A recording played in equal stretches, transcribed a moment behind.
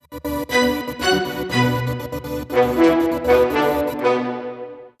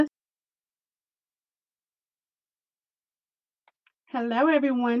Hello,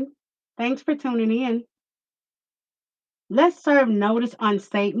 everyone. Thanks for tuning in. Let's serve notice on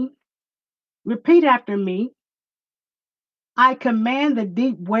Satan. Repeat after me. I command the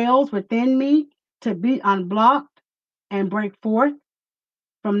deep wells within me to be unblocked and break forth.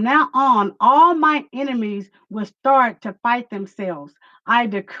 From now on, all my enemies will start to fight themselves. I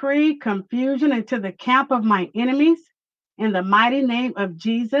decree confusion into the camp of my enemies in the mighty name of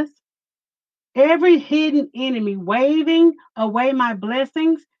Jesus. Every hidden enemy waving away my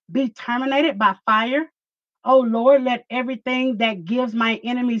blessings be terminated by fire. Oh Lord, let everything that gives my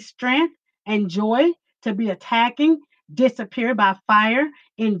enemies strength and joy to be attacking disappear by fire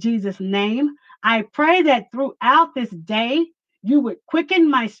in Jesus' name. I pray that throughout this day, you would quicken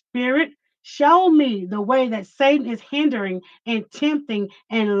my spirit. Show me the way that Satan is hindering and tempting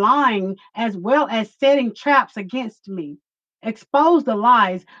and lying, as well as setting traps against me. Expose the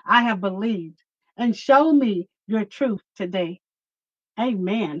lies I have believed and show me your truth today.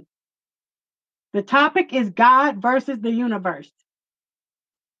 Amen. The topic is God versus the universe.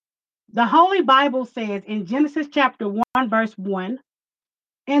 The Holy Bible says in Genesis chapter 1, verse 1,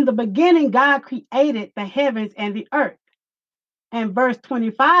 in the beginning, God created the heavens and the earth. And verse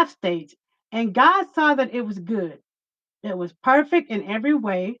 25 states, and God saw that it was good. It was perfect in every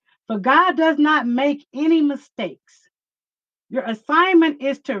way, for God does not make any mistakes. Your assignment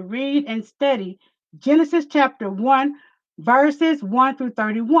is to read and study Genesis chapter 1, verses 1 through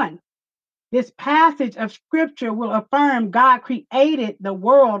 31. This passage of scripture will affirm God created the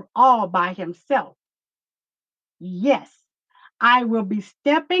world all by himself. Yes, I will be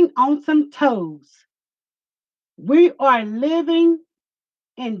stepping on some toes. We are living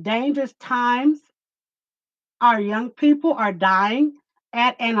in dangerous times. Our young people are dying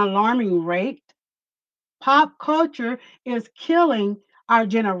at an alarming rate. Pop culture is killing our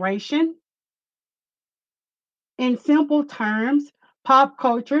generation. In simple terms, pop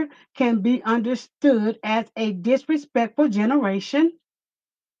culture can be understood as a disrespectful generation.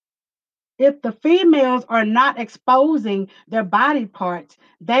 If the females are not exposing their body parts,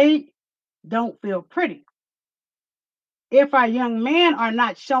 they don't feel pretty. If our young men are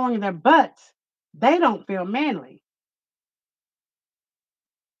not showing their butts, they don't feel manly.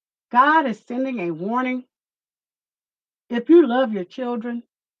 God is sending a warning. If you love your children,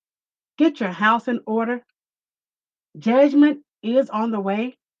 get your house in order. Judgment is on the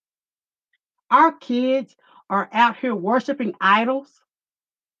way. Our kids are out here worshiping idols.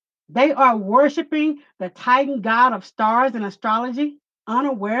 They are worshiping the Titan god of stars and astrology,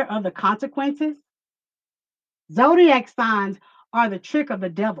 unaware of the consequences. Zodiac signs are the trick of the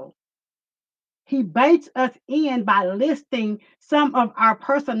devil. He baits us in by listing some of our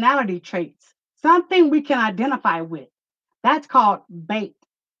personality traits, something we can identify with. That's called bait,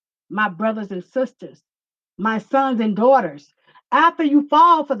 my brothers and sisters, my sons and daughters. After you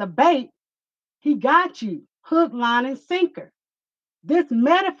fall for the bait, he got you hook, line, and sinker. This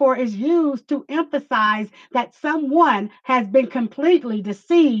metaphor is used to emphasize that someone has been completely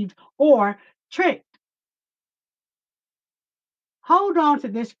deceived or tricked. Hold on to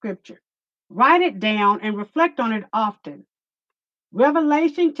this scripture, write it down, and reflect on it often.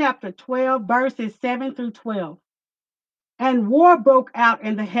 Revelation chapter 12, verses 7 through 12. And war broke out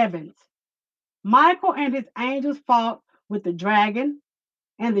in the heavens. Michael and his angels fought with the dragon,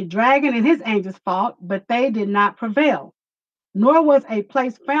 and the dragon and his angels fought, but they did not prevail, nor was a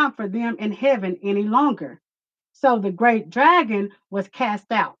place found for them in heaven any longer. So the great dragon was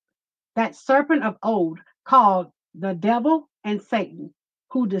cast out, that serpent of old, called the devil and Satan,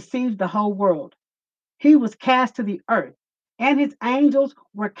 who deceived the whole world. He was cast to the earth, and his angels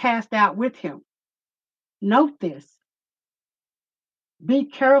were cast out with him. Note this. Be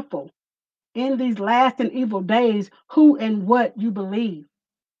careful in these last and evil days who and what you believe.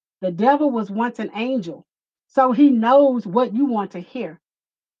 The devil was once an angel, so he knows what you want to hear.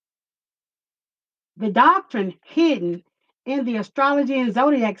 The doctrine hidden in the astrology and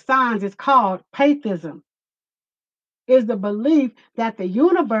zodiac signs is called pantheism. Is the belief that the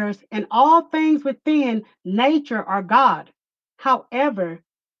universe and all things within nature are God. However,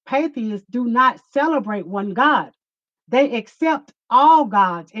 pantheists do not celebrate one God. They accept all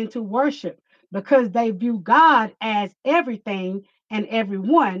gods into worship because they view God as everything and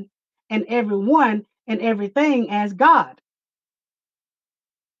everyone and everything as God.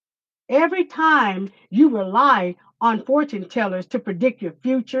 Every time you rely on fortune tellers to predict your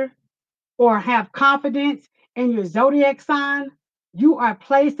future or have confidence in your zodiac sign, you are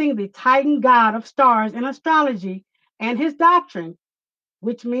placing the Titan god of stars in astrology and his doctrine,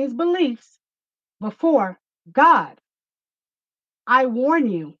 which means beliefs, before God. I warn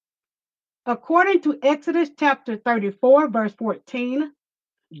you, According to Exodus chapter 34, verse 14,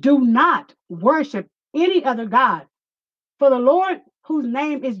 do not worship any other God, for the Lord, whose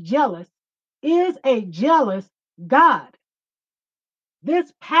name is jealous, is a jealous God.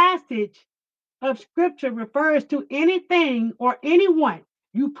 This passage of scripture refers to anything or anyone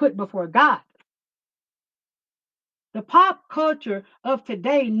you put before God. The pop culture of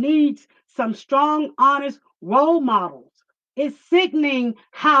today needs some strong, honest role models. It's sickening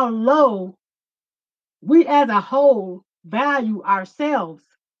how low we as a whole value ourselves.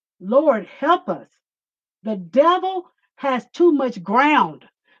 Lord, help us. The devil has too much ground.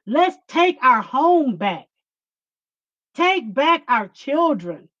 Let's take our home back. Take back our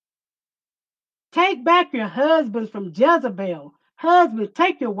children. Take back your husbands from Jezebel. Husbands,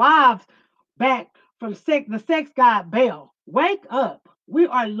 take your wives back from the sex god Baal. Wake up. We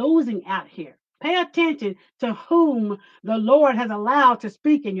are losing out here. Pay attention to whom the Lord has allowed to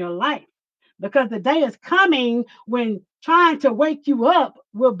speak in your life, because the day is coming when trying to wake you up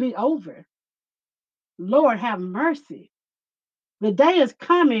will be over. Lord, have mercy. The day is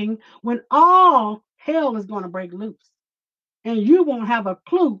coming when all hell is going to break loose and you won't have a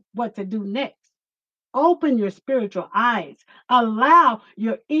clue what to do next. Open your spiritual eyes. Allow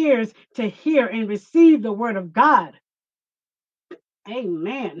your ears to hear and receive the word of God.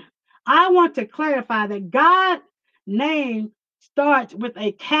 Amen. I want to clarify that God's name starts with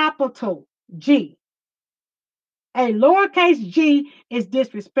a capital G. A lowercase g is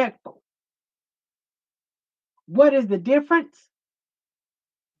disrespectful. What is the difference?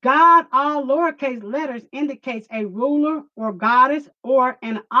 God, all lowercase letters, indicates a ruler or goddess or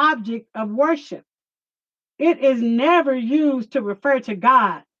an object of worship. It is never used to refer to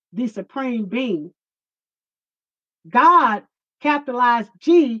God, the supreme being. God, capitalized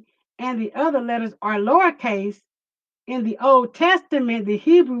G, and the other letters are lowercase. In the Old Testament, the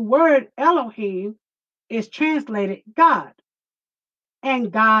Hebrew word Elohim is translated God,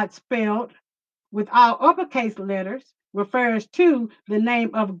 and God, spelled with all uppercase letters, refers to the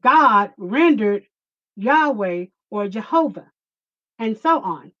name of God rendered Yahweh or Jehovah, and so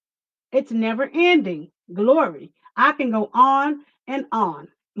on. It's never ending. Glory. I can go on and on.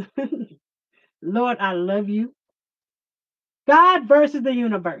 Lord, I love you. God versus the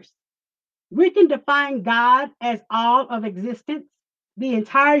universe. We can define God as all of existence. The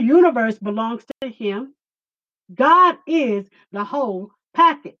entire universe belongs to Him. God is the whole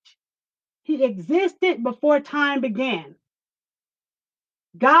package. He existed before time began.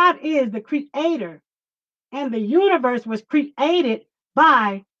 God is the creator, and the universe was created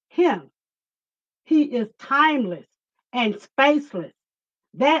by Him. He is timeless and spaceless.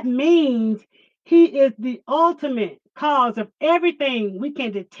 That means He is the ultimate cause of everything we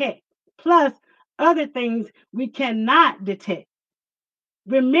can detect, plus other things we cannot detect.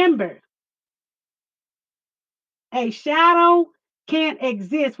 Remember, a shadow can't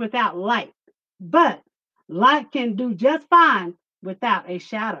exist without light, but light can do just fine without a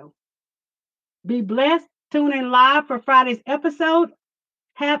shadow. Be blessed. Tune in live for Friday's episode.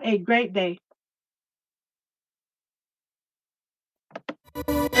 Have a great day.